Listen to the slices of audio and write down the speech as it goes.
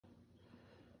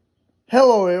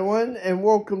Hello everyone, and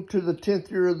welcome to the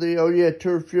 10th year of the Oh Yeah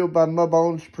Turf Field by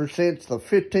Muddbones presents the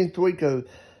 15th week of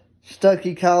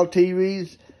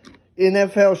stuckeykyletv's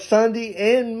NFL Sunday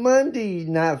and Monday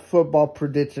Night Football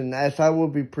prediction, as I will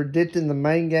be predicting the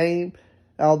main game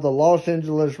of the Los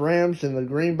Angeles Rams and the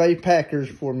Green Bay Packers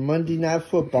for Monday Night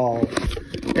Football.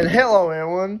 And hello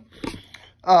everyone.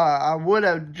 I would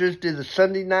have just did the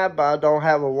Sunday night, but I don't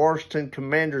have a Washington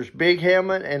Commanders big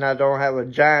helmet, and I don't have a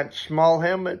Giants small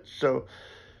helmet. So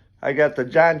I got the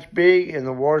Giants big and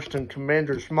the Washington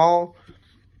Commanders small.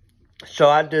 So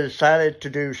I decided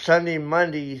to do Sunday and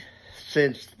Monday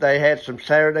since they had some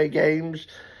Saturday games.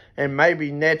 And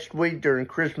maybe next week during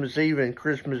Christmas Eve and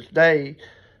Christmas Day,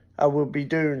 I will be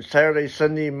doing Saturday,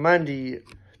 Sunday, and Monday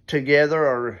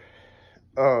together,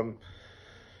 or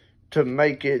to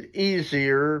make it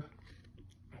easier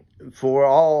for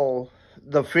all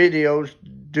the videos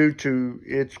due to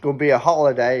it's going to be a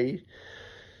holiday.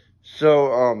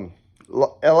 So,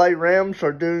 LA Rams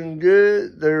are doing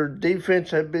good. Their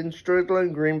defense has been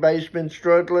struggling. Green Bay's been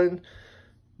struggling.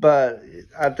 But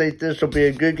I think this will be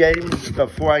a good game.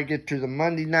 Before I get to the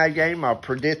Monday night game, I'll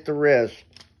predict the rest.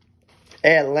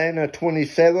 Atlanta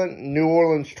 27, New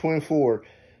Orleans 24,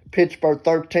 Pittsburgh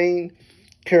 13,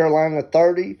 Carolina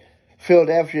 30,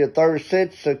 Philadephia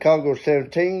 36, Chicago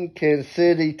 17, Kansas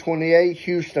City 28,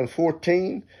 Houston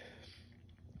 14,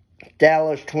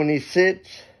 Dallas 26,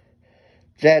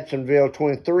 Jacksonville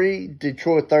 23,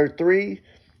 Detroit 33,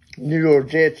 New York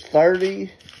Jets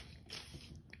 30,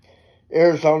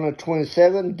 Arizona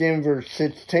 27, Denver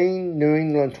 16, New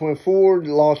England 24,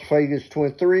 Las Vegas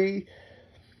 23,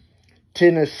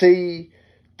 Tennessee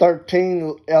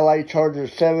 13, LA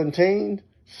Chargers 17,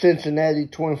 Cincinnati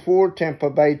 24, Tampa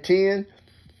Bay 10.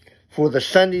 For the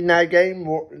Sunday night game,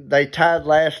 they tied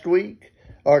last week,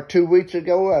 or 2 weeks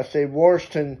ago. I said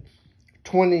Washington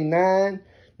 29,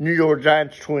 New York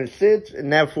Giants 26. And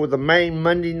now for the main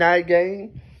Monday night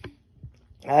game,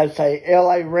 I say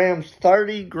LA Rams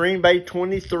 30, Green Bay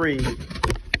 23.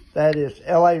 That is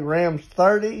LA Rams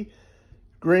 30,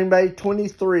 Green Bay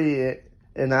 23.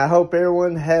 And I hope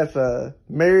everyone has a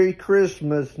Merry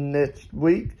Christmas next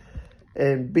week.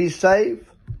 And be safe.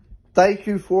 Thank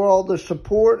you for all the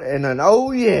support and an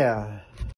oh yeah.